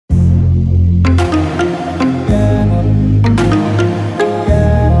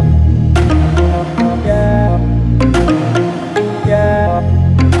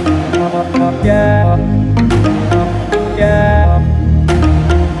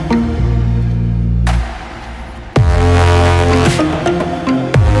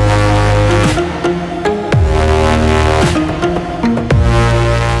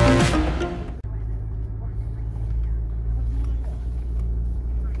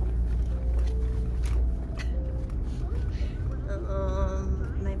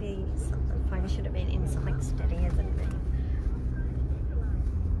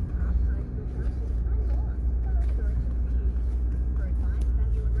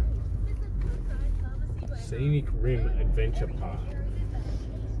Scenic Rim Adventure Park.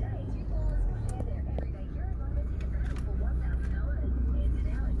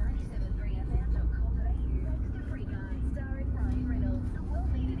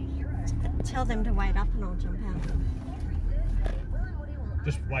 Tell them to wait up and I'll jump out.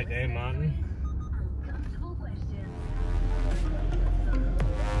 Just wait there, Martin.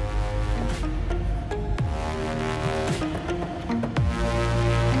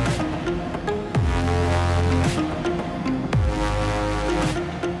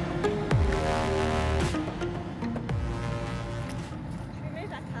 Should we move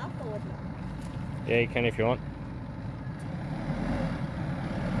that car forward? Yeah, you can if you want.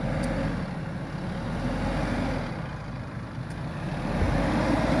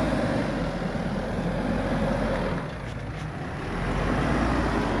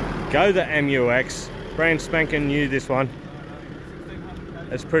 Go the MUX, brand spanking new this one.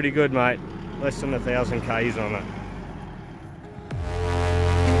 It's pretty good, mate. Less than 1,000 Ks on it.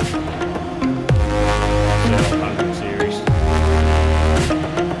 100 series.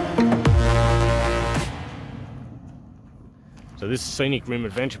 So this is Scenic Rim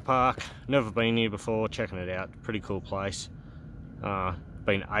Adventure Park. Never been here before, checking it out. Pretty cool place.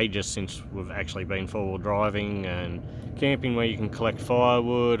 Been ages since we've actually been four-wheel driving and camping where you can collect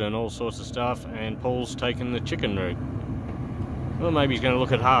firewood and all sorts of stuff, and Paul's taken the chicken route. Well, maybe he's going to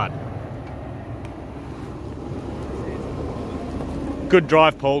look at hard. Good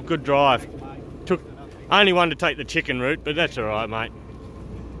drive, Paul, good drive. Took only one to take the chicken route, but that's alright, mate.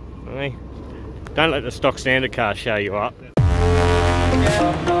 Okay. Don't let the stock standard car show you up.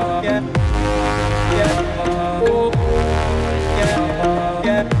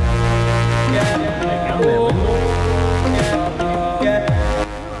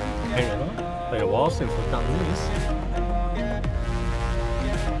 Been a while since we've done this.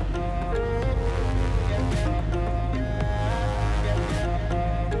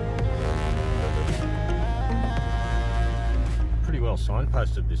 Pretty well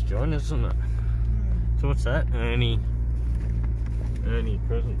signposted, this joint, isn't it? So what's that? Ernie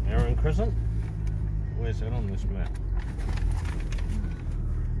Crescent, Aaron Crescent? Where's that on this map?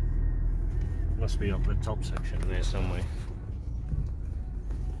 Must be up the top section there somewhere.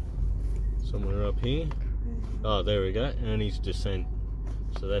 Somewhere up here. Oh, there we go. Ernie's Descent.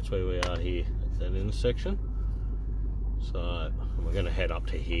 So that's where we are here at that intersection. So we're going to head up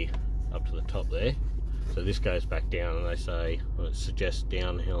to here, up to the top there. So this goes back down, and they say, well, it suggests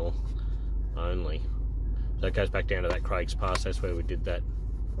downhill only. So it goes back down to that Craig's Pass. That's where we did that,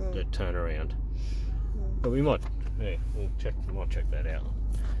 that turnaround. But we might, yeah, might check that out.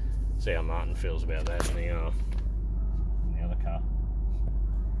 See how Martin feels about that in the other car.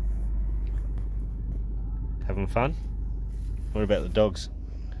 Having fun? What about the dogs?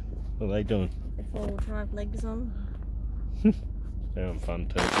 What are they doing? The four-wheel drive legs on. They're having fun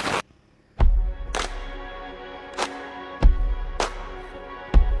too.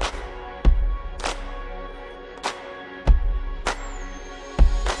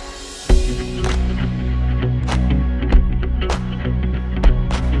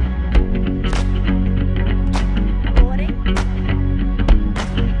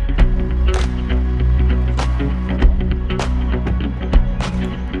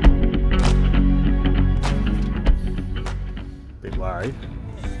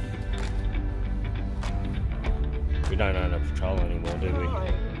 We don't own a patrol anymore, do we?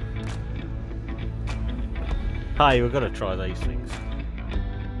 Hey, we've got to try these things.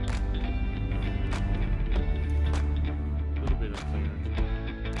 A little bit of clearance.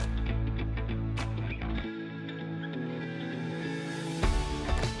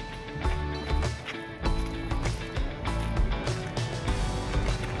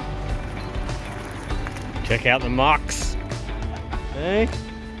 Check out the mucks. Hey?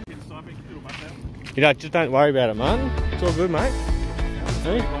 You know, just don't worry about it, Martin. It's all good, mate.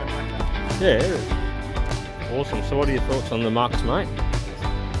 Hey? Yeah, it is. Awesome. So what are your thoughts on the mucks, mate?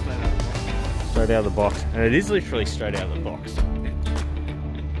 Straight out of the box. And it is literally straight out of the box.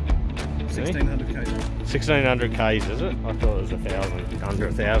 1600 Ks. 1600 Ks, is it? I thought it was 1,000. Under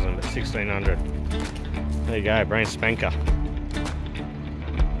 1,000, but 1600. There you go, brand spanker.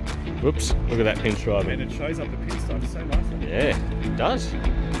 Whoops, look at that pinstripe. And it shows up the pinstripe so nicely. Yeah, it does.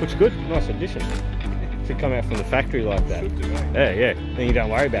 Looks good. Nice addition. Should come out from the factory like that. Should do, eh? Yeah, yeah. Then you don't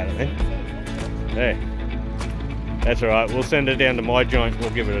worry about it then. Yeah. That's alright. We'll send it down to my joint.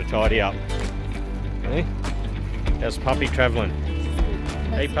 We'll give it a tidy up. Hey? How's Puppy travelling?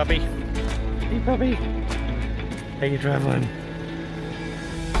 Hey, Puppy. Hey, Puppy. How you travelling?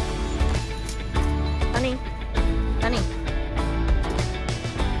 Bunny. Bunny.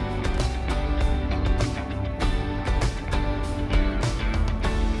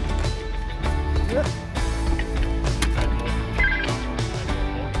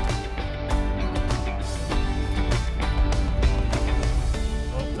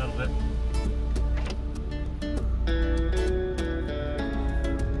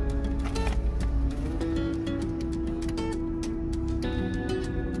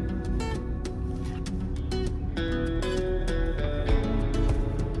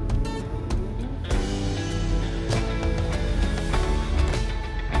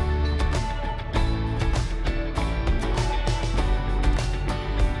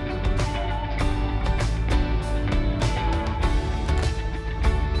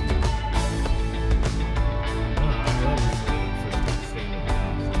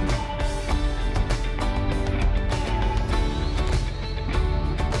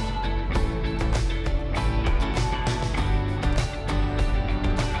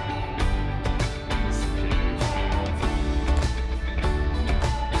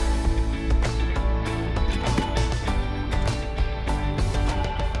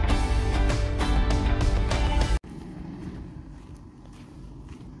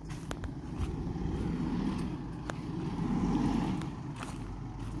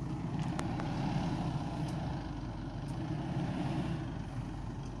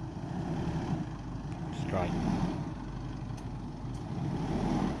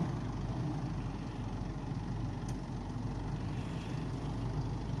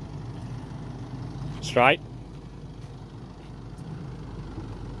 Straight.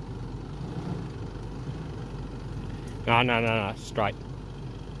 No, straight.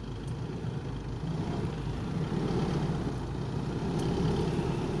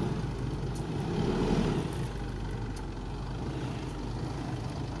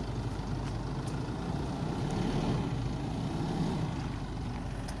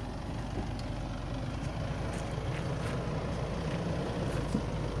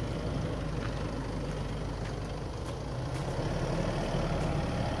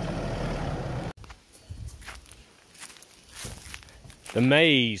 The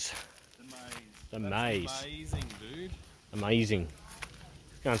maze. The maze. Amazing, dude. Amazing.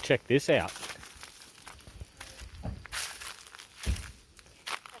 Go and check this out. That's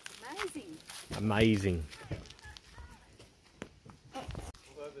amazing. Amazing.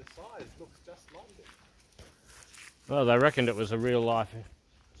 Although the size looks just like it. Well, they reckoned it was a real life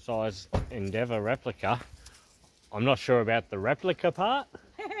size Endeavour replica. I'm not sure about the replica part.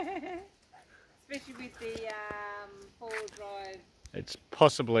 Especially with the four-wheel drive. It's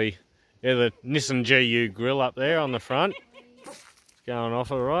possibly, yeah, the Nissan GU grill up there on the front. It's going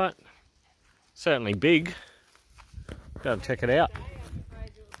off all right. Certainly big. Go and check it out.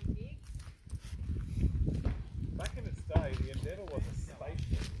 Back in its day, the Endeavour was a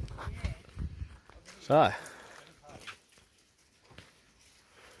spaceship. So,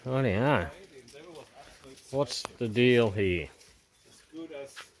 rightio. The Endeavour was absolute What's the deal here? as good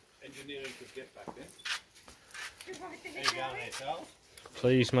as engineering could get back then. There you go, yourself.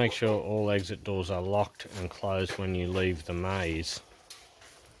 Please make sure all exit doors are locked and closed when you leave the maze.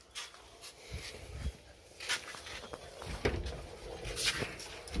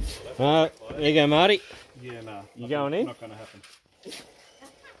 There you go, Marty. Yeah, no. You going in? Not going to happen.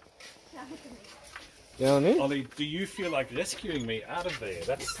 Going in? Ollie, do you feel like rescuing me out of there?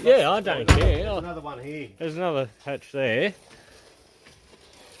 That's Yeah, I don't care. There's another one here. There's another hatch there.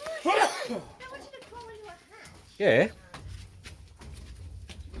 Yeah.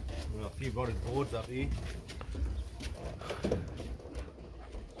 Well, a few rotted boards up here.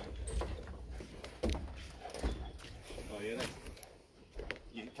 Oh yeah, that's,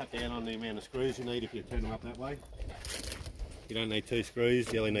 you can cut down on the amount of screws you need if you turn them up that way. You don't need 2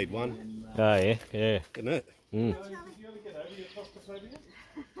 screws, you only need 1. Oh, yeah, yeah. Isn't it? Mm. Did you ever get over your claustrophobia? Do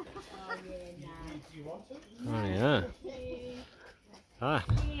you want to? Oh, yeah. Ah,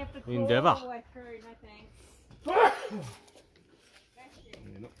 Yeah, Endeavour. all the way through, no thanks. Yeah,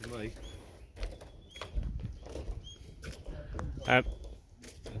 not for me.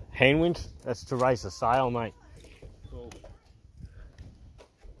 Hand winch, that's to raise the sail, mate. Cool.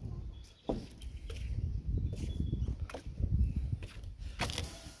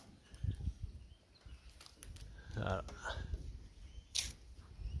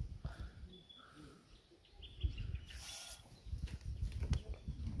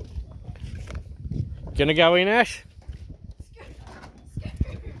 Gonna go in, Ash?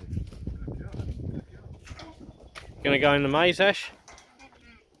 Gonna go in the maze, Ash?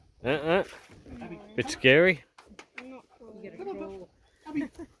 Bit scary. You gotta crawl. You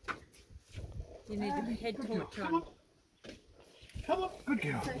need the head torch on. Come on, good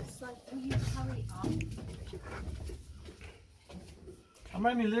girl. I'm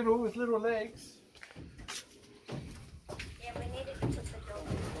only little with little legs. Yeah, we needed to put the door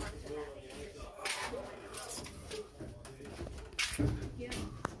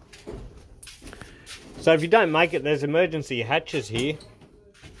So if you don't make it, there's emergency hatches here.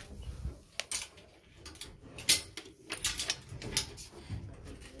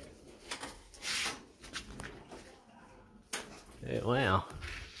 Yeah, wow.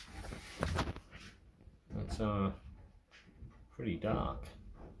 That's pretty dark.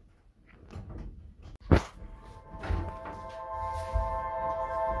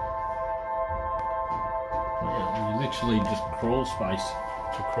 Yeah, you literally just crawl space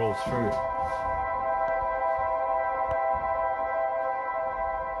to crawl through.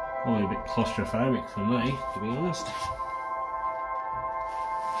 Probably a bit claustrophobic for me, to be honest.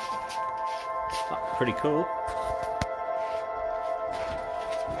 But pretty cool.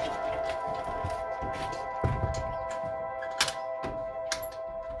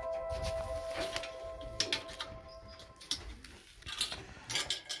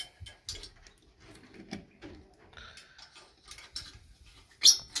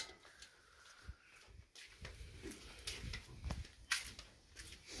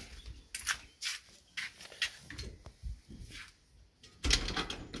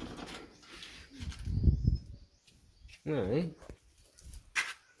 No.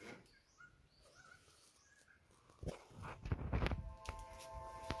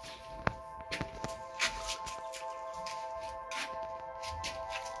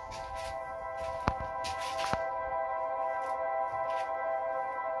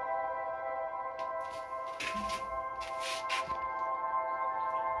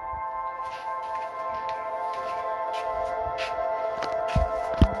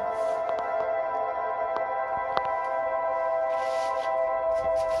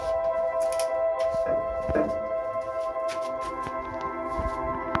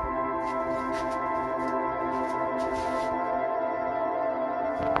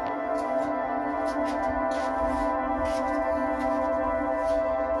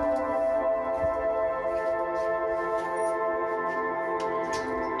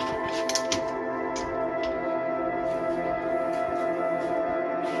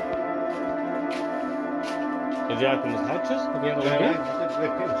 Did you open the hatches? Have you had a look in?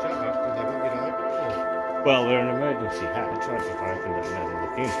 They're pinned shut up because they want you to open it. Well, they're an emergency hatch. I just opened it and had a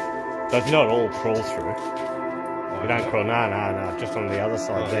look in. So it's not all crawl through. We don't crawl. No. Just on the other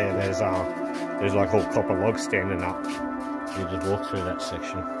side there, there's like all copper logs standing up. You just walk through that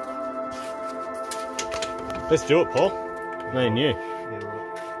section. Let's do it, Paul. Me and you. Yeah,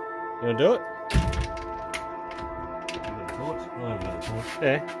 right. You wanna do it? You got a torch? I haven't got a torch.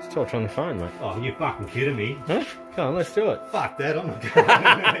 Yeah, it's torch on the phone, mate. Oh, you're fucking kidding me. Huh? Come on, let's do it. Fuck that, I'm not going.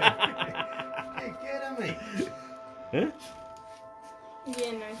 You're kidding me. Huh?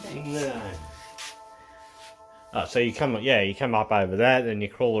 Yeah, no thanks. No. Oh, so you come up over that, then you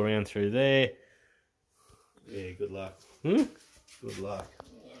crawl around through there. Yeah, good luck. Hmm? Good luck.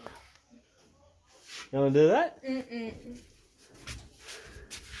 You wanna do that?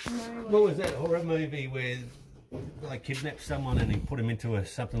 What was that horror movie where they kidnapped someone and he put them into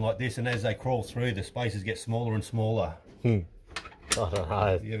something like this, and as they crawl through, the spaces get smaller and smaller? I don't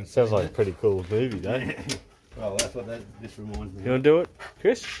know. You haven't Sounds seen like a that? pretty cool movie, though. Well, that's what this reminds me You wanna do it,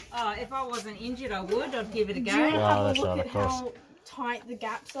 Chris? Oh, if I wasn't injured, I would. I'd give it a Do you want go. to Oh, have that's a look right, at of course. how tight the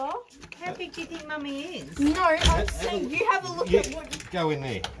gaps are? How big do you think Mummy is? No, I'm saying you have a look Yeah, at what... go in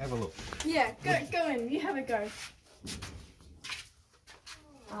there, have a look. Yeah, go in. You have a go.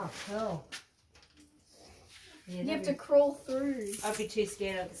 Oh, cool. Yeah, You have to crawl through. I'd be too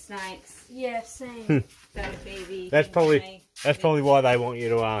scared of the snakes. Yeah, same. That would be the That's thing for me. probably why they want you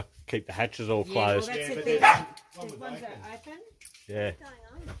to keep the hatches all Yeah, well, closed. that's Yeah, it. but These One was ones open. are open. Yeah.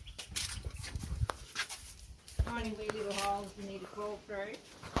 Tiny wee little holes you need to crawl through.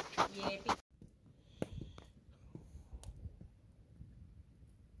 Yeah, big.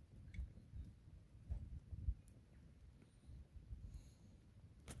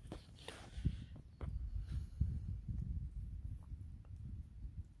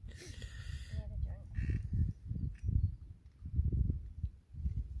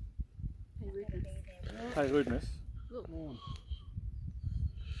 Hey, rudeness.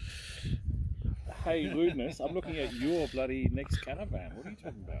 Hey, rudeness. I'm looking at your bloody next caravan. What are you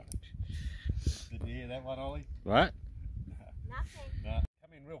talking about? Did you hear that one, Ollie? Right? No.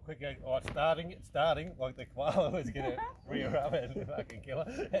 Come in real quick. Oh, it's starting. Like the koala was going to rear up and fucking kill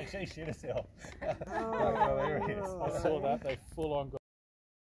her. And she shit herself. I saw that. They full on got